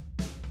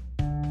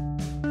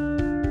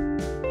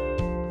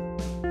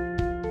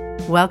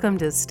Welcome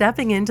to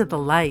Stepping Into the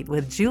Light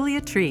with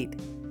Julia Treat,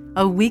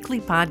 a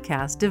weekly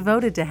podcast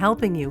devoted to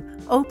helping you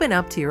open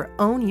up to your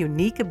own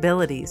unique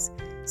abilities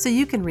so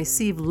you can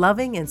receive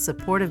loving and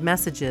supportive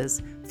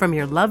messages from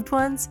your loved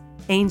ones,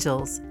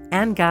 angels,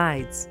 and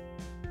guides.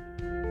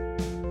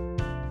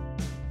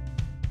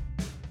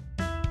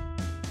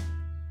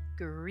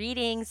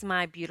 Greetings,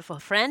 my beautiful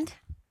friend.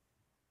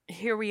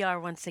 Here we are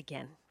once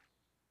again.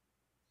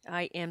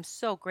 I am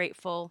so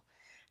grateful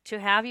to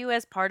have you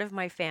as part of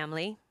my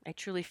family. I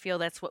truly feel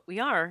that's what we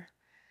are.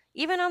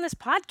 Even on this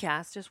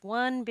podcast, just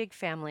one big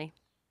family.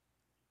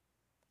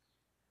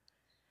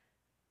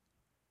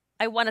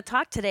 I want to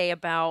talk today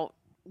about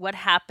what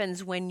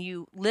happens when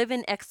you live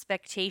in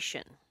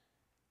expectation.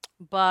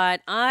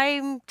 But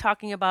I'm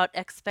talking about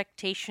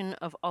expectation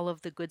of all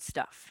of the good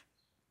stuff.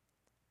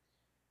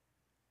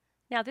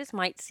 Now, this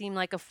might seem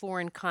like a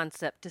foreign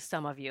concept to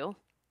some of you.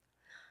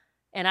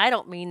 And I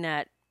don't mean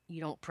that you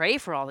don't pray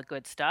for all the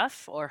good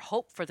stuff or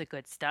hope for the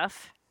good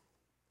stuff.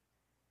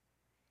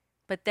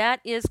 But that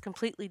is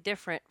completely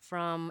different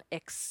from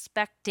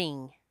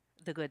expecting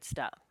the good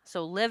stuff.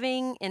 So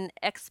living in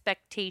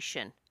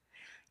expectation,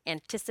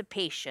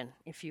 anticipation,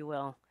 if you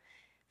will,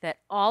 that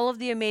all of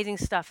the amazing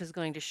stuff is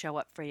going to show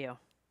up for you.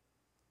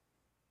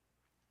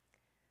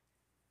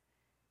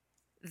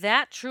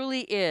 That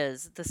truly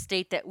is the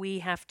state that we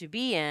have to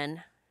be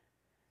in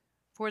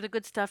for the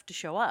good stuff to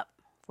show up,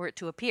 for it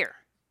to appear,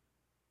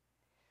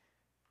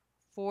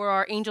 for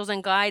our angels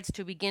and guides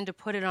to begin to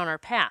put it on our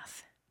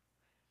path.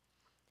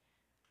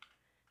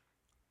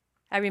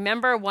 I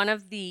remember one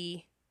of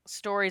the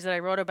stories that I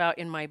wrote about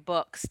in my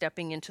book,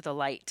 Stepping Into the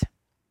Light.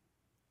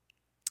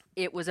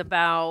 It was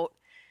about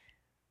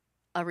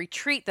a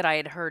retreat that I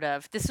had heard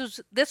of.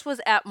 This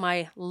was at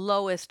my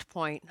lowest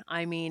point.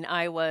 I mean,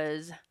 I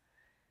was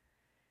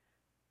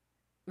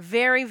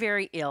very,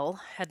 very ill,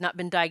 had not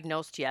been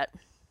diagnosed yet.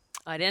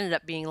 It ended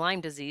up being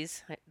Lyme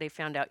disease. They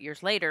found out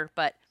years later,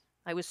 but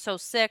I was so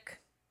sick,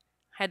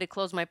 I had to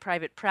close my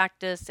private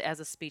practice as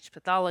a speech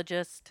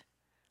pathologist.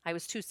 I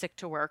was too sick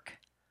to work.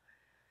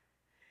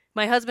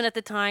 My husband at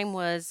the time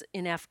was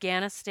in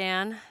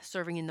Afghanistan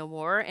serving in the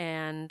war,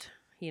 and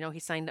he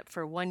signed up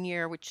for 1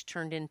 year, which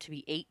turned into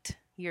be 8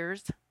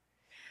 years.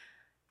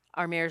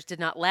 Our marriage did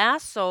not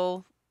last,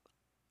 so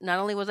not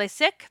only was I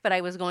sick, but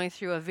I was going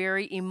through a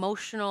very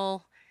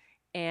emotional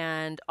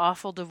and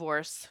awful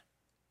divorce.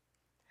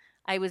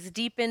 I was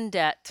deep in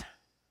debt.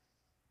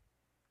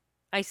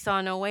 I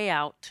saw no way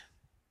out.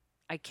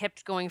 I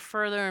kept going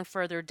further and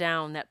further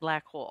down that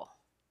black hole.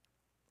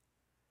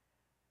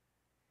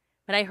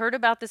 But I heard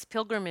about this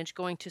pilgrimage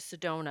going to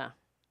Sedona.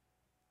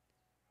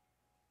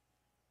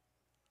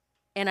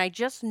 And I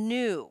just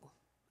knew,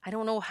 I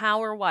don't know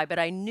how or why, but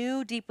I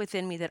knew deep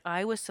within me that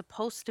I was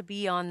supposed to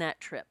be on that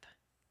trip.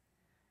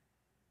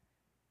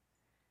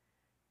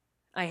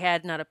 I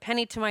had not a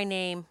penny to my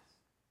name,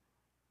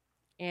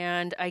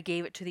 and I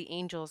gave it to the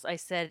angels. I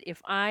said,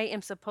 if I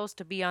am supposed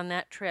to be on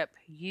that trip,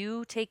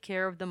 you take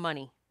care of the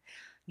money.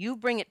 You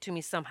bring it to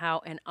me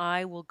somehow, and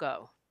I will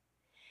go.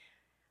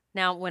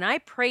 Now, when I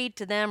prayed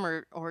to them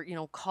or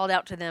called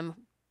out to them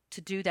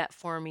to do that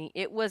for me,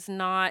 it was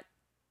not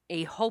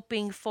a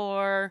hoping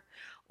for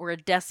or a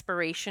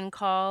desperation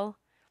call.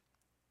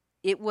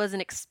 It was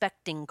an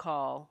expecting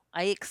call.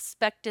 I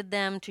expected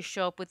them to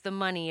show up with the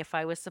money if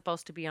I was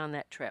supposed to be on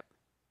that trip.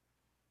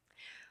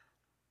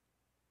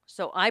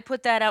 So I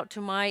put that out to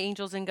my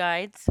angels and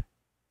guides,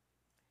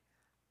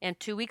 and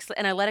 2 weeks,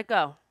 and I let it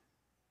go.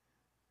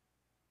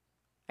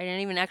 I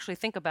didn't even actually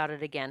think about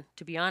it again,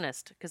 to be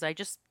honest, because I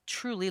just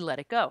truly let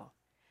it go.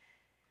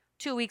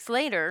 2 weeks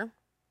later,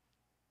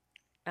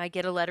 I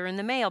get a letter in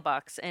the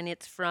mailbox, and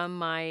it's from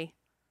my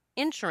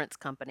insurance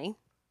company,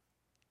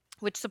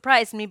 which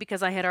surprised me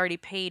because I had already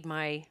paid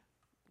my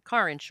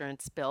car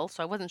insurance bill,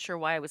 so I wasn't sure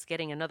why I was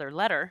getting another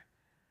letter.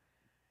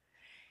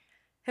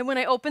 And when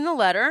I opened the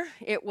letter,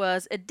 it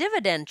was a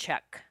dividend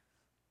check.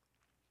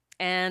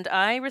 And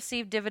I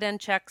received dividend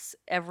checks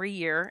every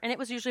year, and it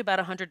was usually about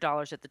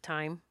 $100 at the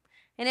time.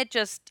 And I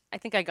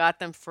think I got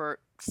them for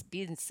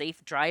being a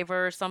safe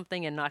driver or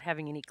something and not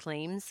having any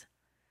claims.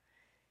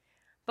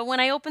 But when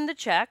I opened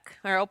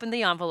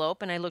the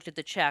envelope and I looked at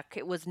the check,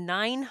 it was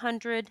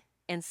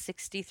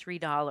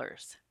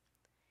 $963.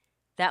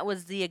 That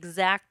was the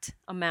exact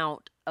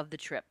amount of the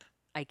trip.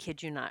 I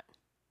kid you not.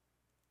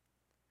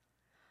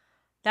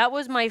 That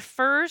was my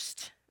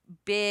first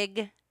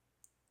big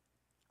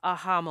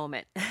aha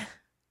moment.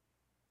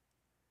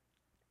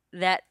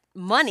 That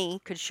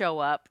money could show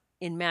up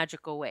in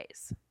magical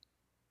ways.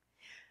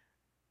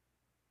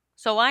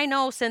 So I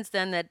know since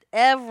then that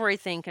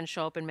everything can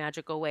show up in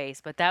magical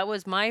ways, but that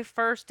was my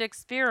first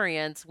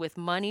experience with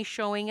money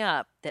showing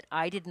up that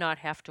I did not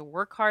have to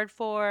work hard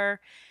for.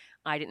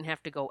 I didn't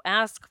have to go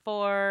ask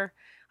for.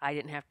 I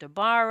didn't have to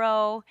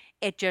borrow.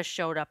 It just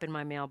showed up in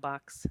my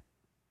mailbox.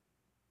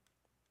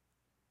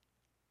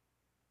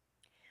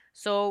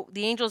 So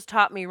the angels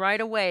taught me right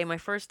away, my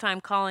first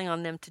time calling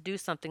on them to do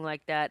something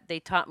like that,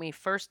 they taught me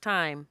first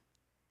time,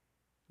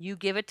 you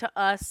give it to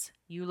us,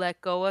 you let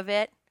go of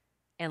it,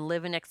 and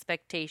live in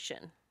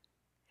expectation.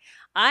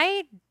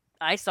 I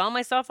I saw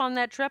myself on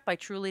that trip. I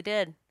truly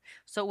did.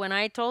 So when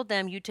I told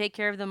them, "You take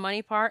care of the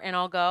money part and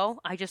I'll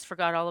go," I just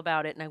forgot all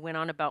about it and I went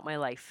on about my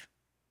life.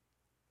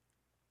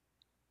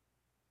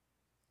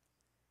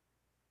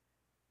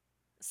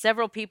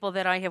 Several people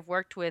that I have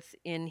worked with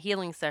in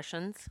healing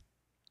sessions,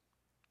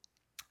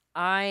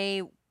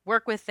 I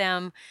work with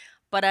them,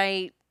 but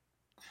I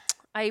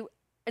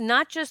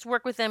not just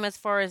work with them as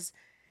far as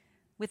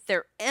with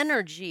their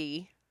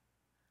energy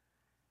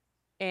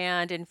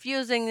and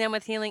infusing them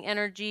with healing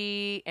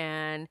energy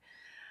and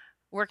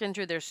working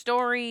through their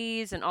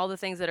stories and all the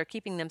things that are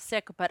keeping them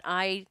sick, but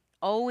I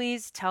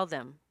always tell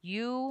them,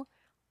 you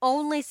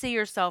only see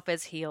yourself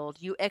as healed.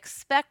 You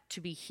expect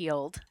to be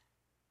healed.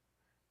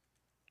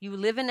 You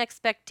live in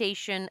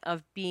expectation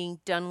of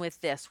being done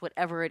with this,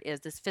 whatever it is,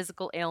 this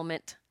physical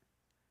ailment,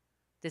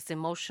 this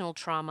emotional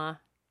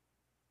trauma.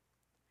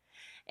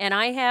 And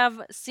I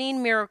have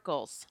seen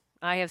miracles.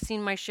 I have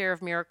seen my share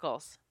of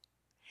miracles.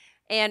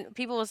 And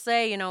people will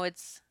say,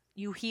 it's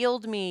you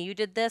healed me, you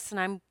did this,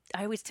 and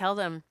I always tell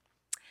them,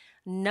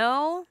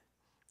 "No,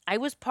 I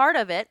was part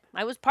of it.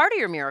 I was part of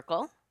your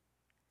miracle.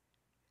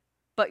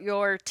 But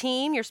your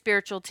team, your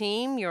spiritual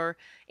team, your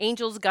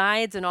angels,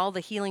 guides, and all the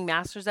healing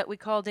masters that we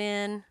called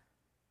in,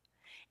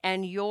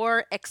 and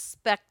your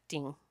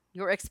expectation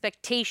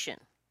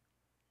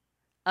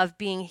of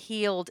being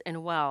healed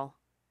and well,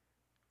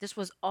 this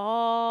was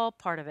all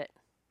part of it."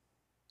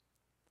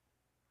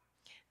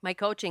 My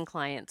coaching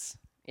clients,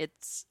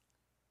 it's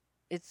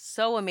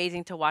so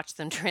amazing to watch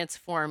them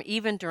transform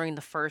even during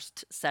the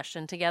first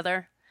session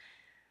together.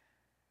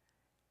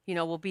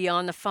 We'll be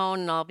on the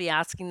phone and I'll be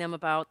asking them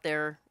about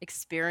their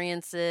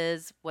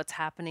experiences, what's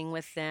happening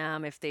with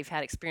them, if they've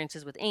had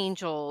experiences with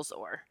angels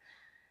or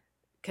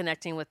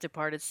connecting with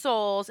departed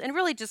souls, and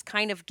really just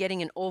kind of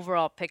getting an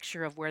overall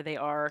picture of where they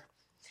are.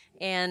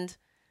 And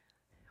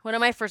one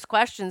of my first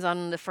questions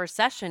on the first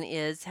session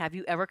is, have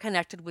you ever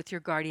connected with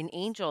your guardian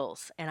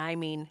angels? And I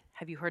mean,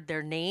 have you heard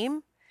their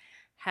name?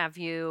 Have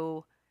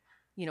you,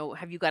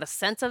 have you got a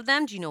sense of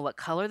them? Do you know what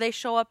color they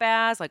show up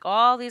as? Like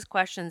all these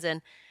questions.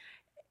 And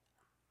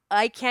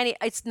I can't,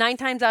 it's 9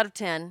 times out of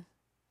 10,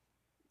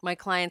 my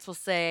clients will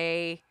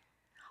say,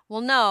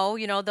 well, no,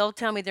 they'll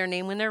tell me their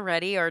name when they're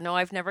ready, or no,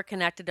 I've never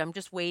connected. I'm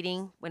just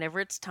waiting whenever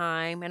it's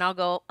time. And I'll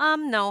go,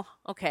 no,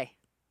 okay.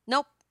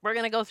 Nope. We're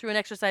going to go through an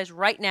exercise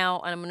right now,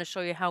 and I'm going to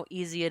show you how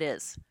easy it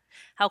is,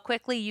 how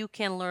quickly you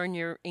can learn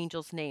your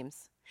angels'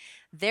 names.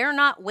 They're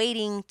not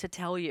waiting to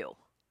tell you.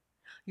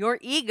 Your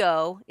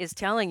ego is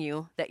telling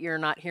you that you're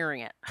not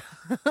hearing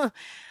it.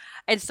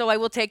 And so I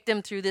will take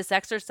them through this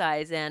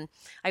exercise and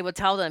I will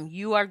tell them,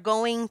 you are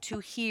going to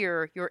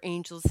hear your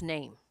angel's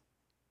name.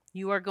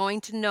 You are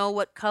going to know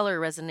what color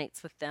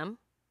resonates with them.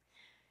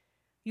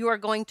 You are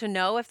going to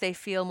know if they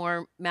feel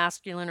more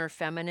masculine or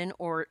feminine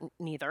or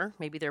neither.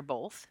 Maybe they're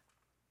both.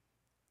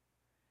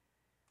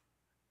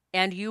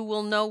 And you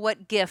will know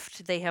what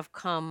gift they have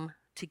come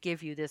to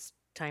give you this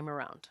time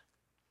around.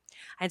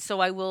 And so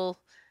I will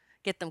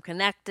get them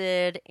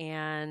connected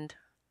and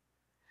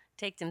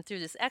take them through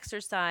this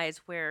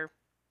exercise where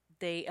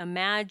they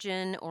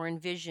imagine or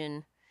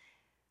envision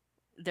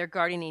their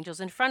guardian angels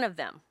in front of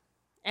them.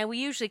 And we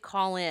usually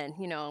call in,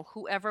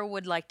 whoever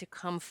would like to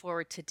come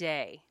forward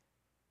today.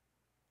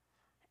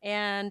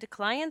 And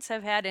clients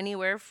have had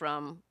anywhere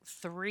from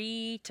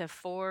 3 to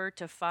 4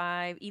 to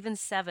 5, even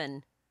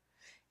 7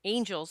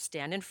 angels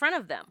stand in front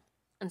of them.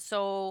 And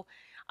so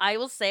I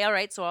will say, all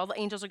right, so all the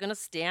angels are going to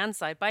stand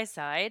side by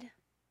side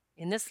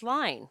in this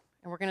line.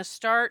 And we're going to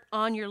start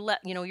on your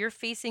left. You're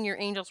facing your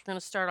angels. We're going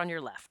to start on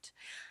your left.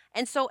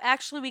 And so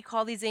actually we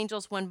call these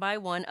angels one by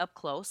one up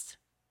close.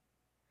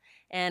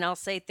 And I'll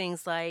say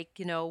things like,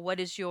 what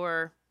is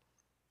your,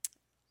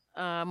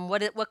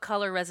 what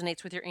color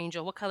resonates with your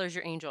angel? What color is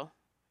your angel?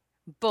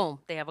 Boom,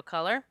 they have a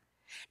color.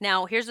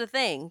 Now, here's the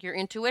thing, your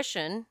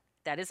intuition,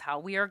 that is how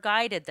we are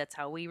guided. That's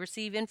how we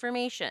receive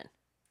information.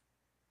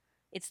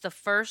 It's the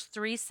first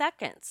 3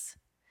 seconds.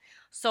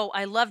 So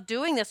I love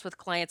doing this with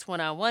clients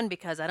one-on-one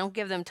because I don't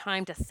give them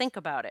time to think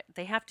about it.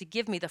 They have to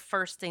give me the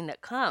first thing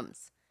that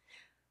comes.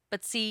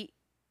 But see,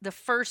 the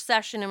first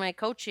session in my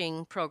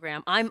coaching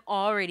program, I'm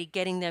already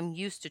getting them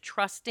used to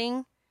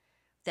trusting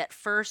that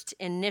first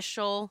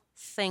initial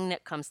thing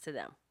that comes to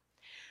them.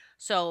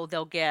 So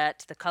they'll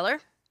get the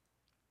color,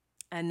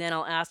 and then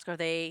I'll ask, are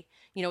they,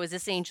 is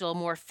this angel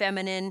more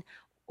feminine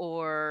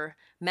or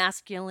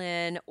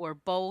masculine or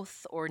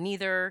both or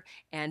neither?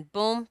 And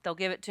boom, they'll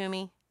give it to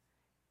me.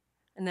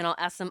 And then I'll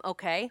ask them,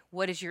 okay,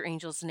 what is your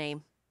angel's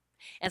name?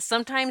 And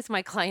sometimes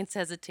my clients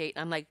hesitate.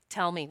 I'm like,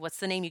 tell me, what's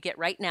the name you get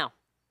right now?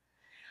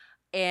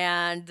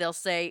 And they'll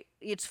say,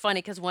 it's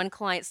funny because one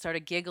client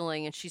started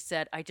giggling and she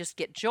said, I just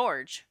get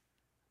George.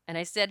 And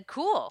I said,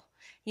 cool.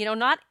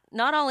 Not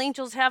all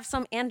angels have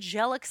some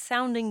angelic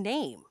sounding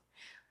name.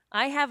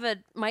 I have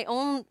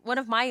one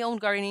of my own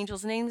guardian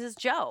angels' names is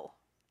Joe.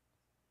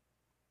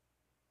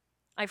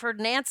 I've heard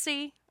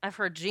Nancy. I've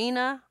heard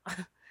Gina.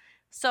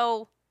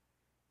 So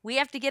we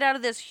have to get out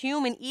of this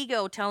human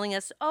ego telling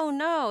us, oh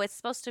no, it's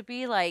supposed to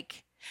be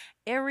like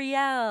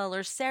Ariel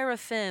or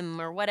Seraphim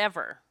or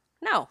whatever.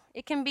 No,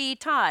 it can be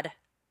Todd.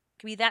 It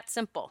can be that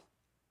simple.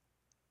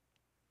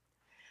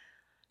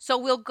 So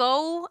we'll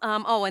go,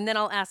 and then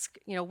I'll ask,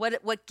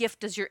 what gift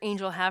does your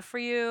angel have for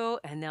you?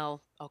 And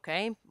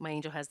okay, my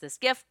angel has this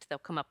gift. They'll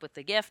come up with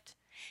the gift.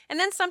 And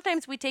then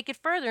sometimes we take it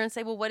further and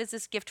say, well, what is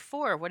this gift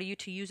for? What are you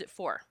to use it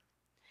for?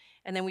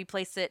 And then we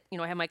place it,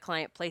 I have my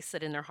client place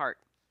it in their heart.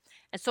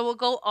 And so we'll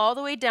go all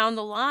the way down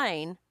the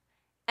line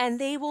and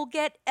they will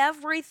get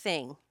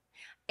everything.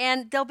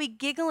 And they'll be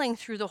giggling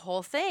through the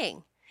whole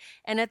thing.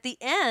 And at the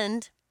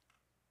end,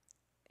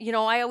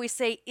 I always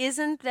say,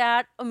 isn't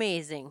that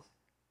amazing?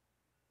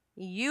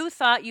 You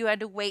thought you had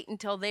to wait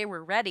until they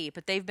were ready,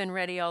 but they've been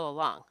ready all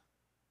along.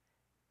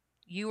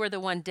 You were the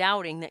one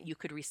doubting that you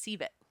could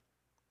receive it.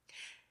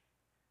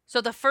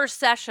 So the first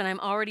session, I'm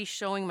already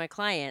showing my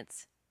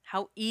clients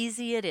how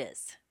easy it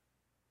is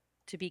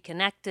to be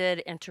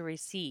connected and to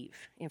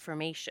receive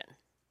information.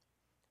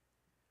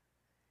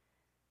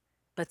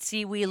 But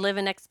see, we live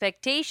in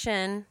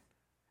expectation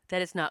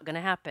that it's not going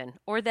to happen,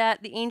 or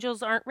that the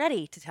angels aren't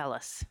ready to tell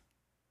us.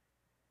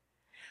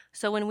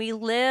 So when we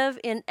live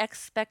in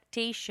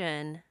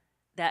expectation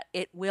that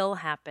it will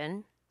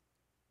happen,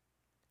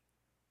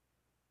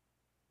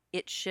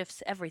 it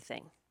shifts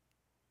everything.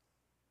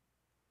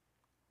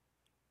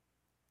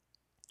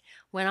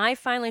 When I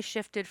finally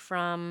shifted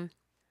from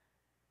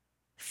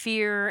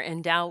fear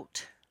and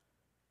doubt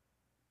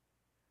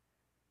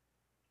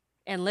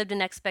and lived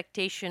in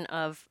expectation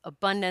of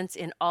abundance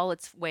in all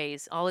its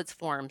ways, all its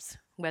forms,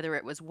 whether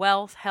it was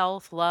wealth,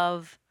 health,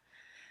 love,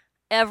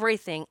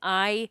 everything,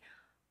 I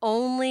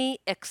only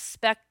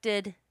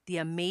expected the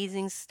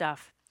amazing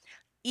stuff.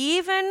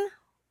 Even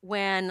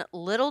when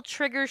little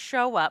triggers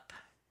show up,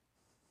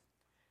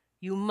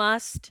 you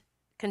must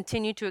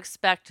continue to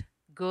expect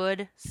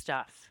good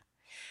stuff.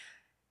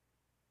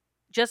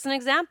 Just an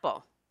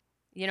example,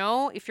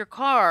 if your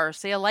car,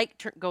 say a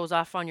light goes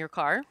off on your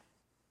car,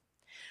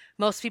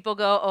 most people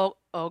go,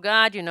 oh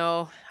God,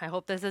 I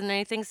hope this isn't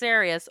anything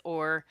serious,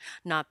 or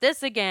not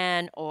this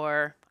again,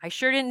 or I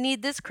sure didn't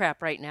need this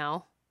crap right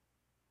now.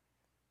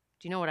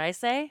 Do you know what I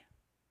say?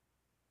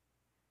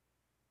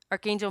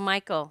 Archangel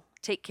Michael,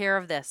 take care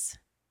of this.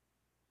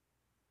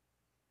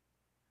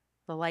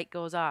 The light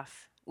goes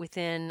off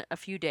within a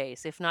few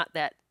days, if not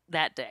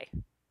that day.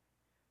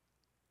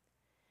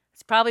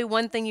 It's probably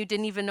one thing you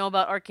didn't even know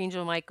about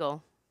Archangel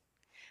Michael,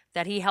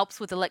 that he helps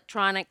with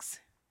electronics,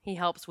 he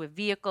helps with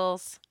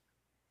vehicles.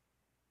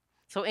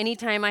 So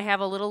anytime I have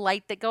a little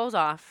light that goes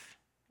off,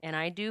 and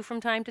I do from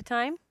time to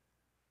time,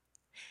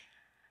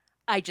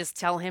 I just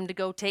tell him to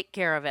go take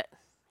care of it.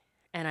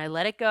 And I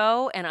let it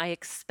go, and I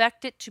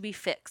expect it to be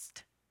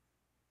fixed.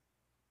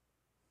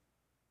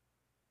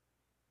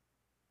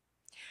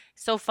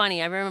 So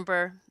funny. I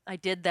remember I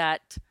did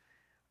that,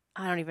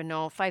 I don't even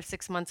know,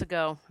 5-6 months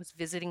ago. I was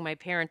visiting my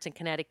parents in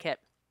Connecticut.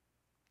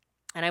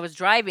 And I was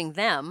driving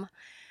them,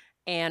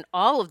 and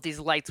all of these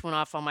lights went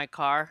off on my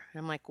car. And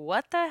I'm like,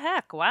 what the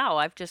heck? Wow,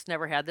 I've just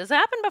never had this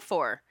happen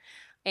before.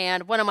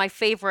 And one of my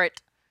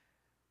favorite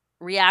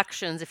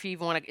reactions, if you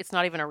even want to, it's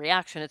not even a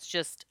reaction, it's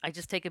just, I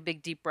just take a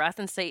big deep breath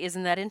and say,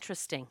 isn't that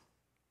interesting?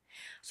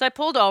 So I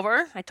pulled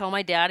over. I told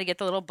my dad to get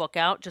the little book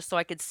out just so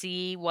I could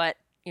see what,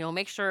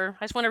 make sure,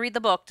 I just want to read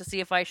the book to see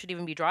if I should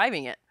even be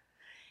driving it.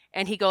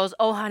 And he goes,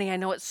 oh, honey, I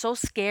know it's so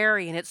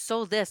scary and it's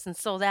so this and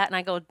so that. And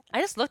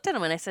I just looked at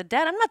him and I said,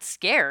 Dad, I'm not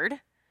scared.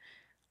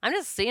 I'm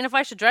just seeing if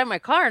I should drive my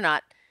car or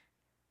not.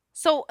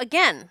 So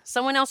again,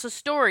 someone else's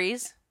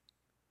stories,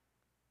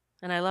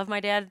 and I love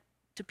my dad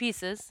to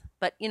pieces,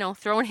 but,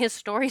 throwing his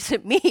stories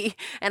at me,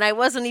 and I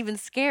wasn't even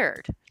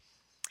scared.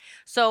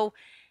 So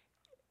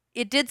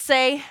it did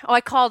say,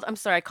 I called the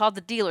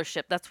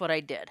dealership. That's what I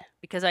did,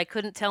 because I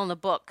couldn't tell in the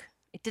book.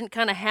 It didn't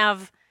kind of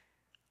have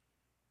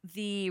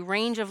the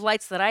range of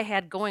lights that I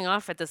had going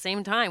off at the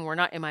same time were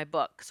not in my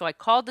book. So I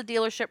called the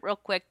dealership real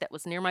quick that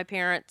was near my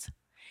parents,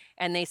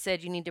 and they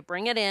said, you need to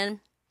bring it in.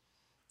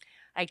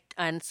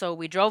 And so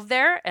we drove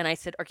there, and I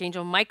said,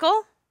 Archangel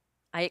Michael,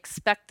 I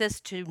expect this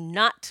to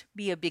not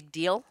be a big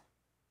deal.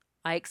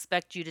 I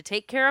expect you to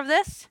take care of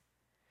this,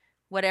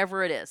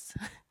 whatever it is.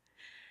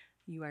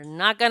 You are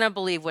not going to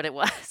believe what it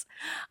was.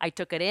 I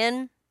took it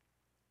in.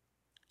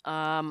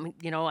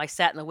 I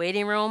sat in the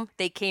waiting room.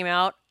 They came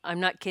out, I'm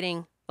not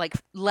kidding, like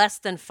less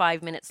than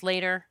 5 minutes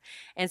later,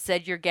 and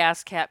said your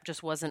gas cap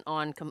just wasn't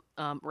on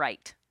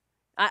right.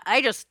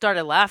 I just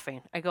started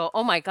laughing. I go,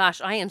 oh my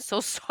gosh, I am so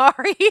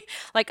sorry.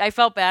 Like, I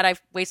felt bad. I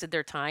wasted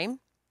their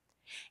time.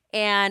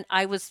 And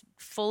I was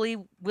fully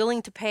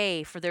willing to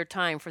pay for their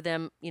time, for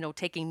them,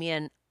 taking me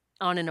in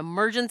on an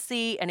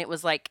emergency. And it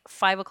was like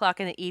 5 o'clock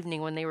in the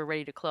evening when they were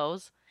ready to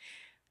close.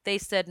 They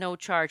said, no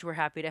charge. We're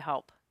happy to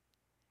help.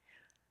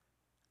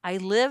 I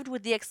lived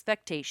with the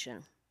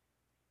expectation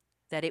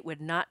that it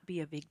would not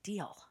be a big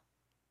deal.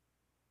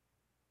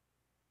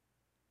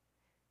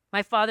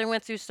 My father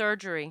went through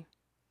surgery,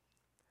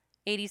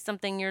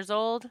 80-something years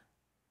old,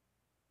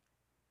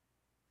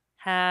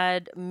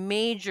 had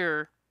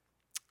major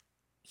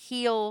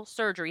heel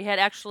surgery. He had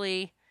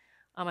actually,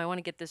 I want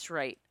to get this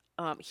right,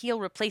 heel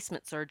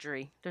replacement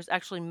surgery. There's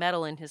actually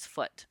metal in his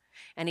foot.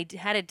 and he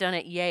had it done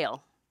at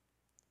Yale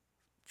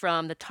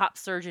from the top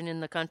surgeon in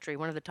the country,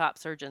 one of the top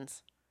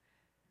surgeons.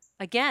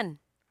 Again,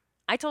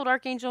 I told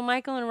Archangel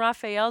Michael and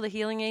Raphael, the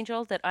healing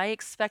angel, that I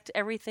expect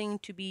everything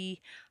to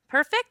be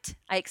perfect.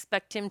 I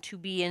expect him to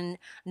be in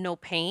no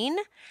pain,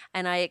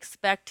 and I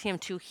expect him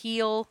to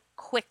heal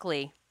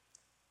quickly.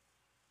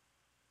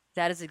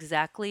 That is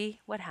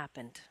exactly what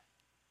happened.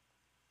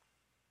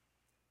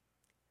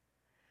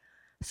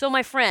 So,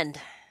 my friend,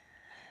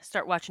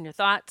 start watching your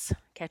thoughts,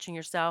 catching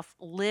yourself,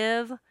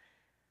 live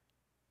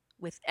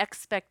with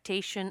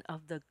expectation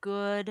of the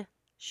good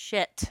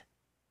shit.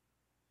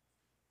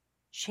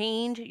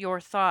 Change your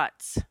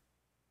thoughts.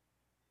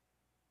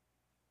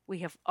 We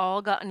have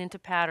all gotten into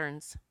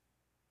patterns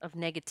of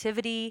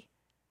negativity,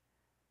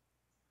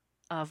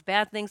 of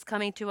bad things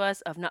coming to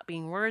us, of not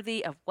being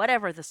worthy, of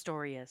whatever the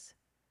story is.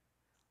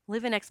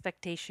 Live in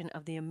expectation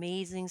of the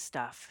amazing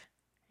stuff,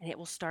 and it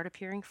will start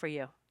appearing for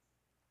you.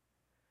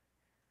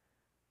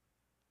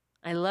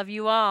 I love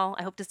you all.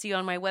 I hope to see you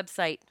on my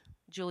website,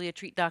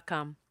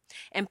 juliatreat.com.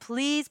 And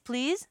please,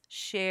 please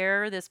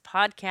share this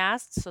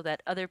podcast so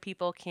that other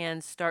people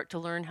can start to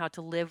learn how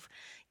to live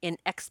in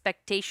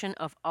expectation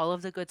of all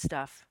of the good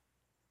stuff.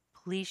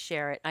 Please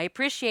share it. I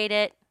appreciate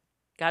it.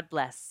 God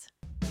bless.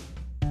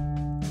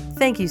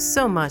 Thank you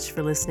so much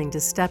for listening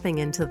to Stepping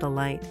into the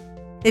Light.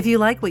 If you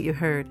like what you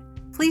heard,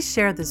 please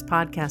share this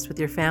podcast with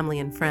your family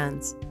and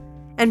friends.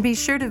 And be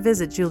sure to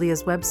visit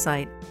Julia's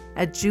website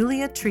at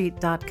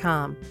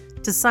juliatreat.com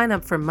to sign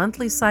up for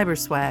monthly cyber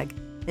swag,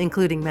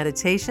 including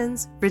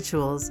meditations,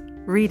 rituals,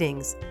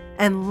 readings,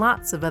 and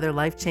lots of other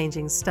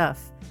life-changing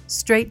stuff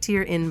straight to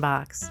your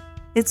inbox.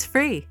 It's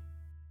free.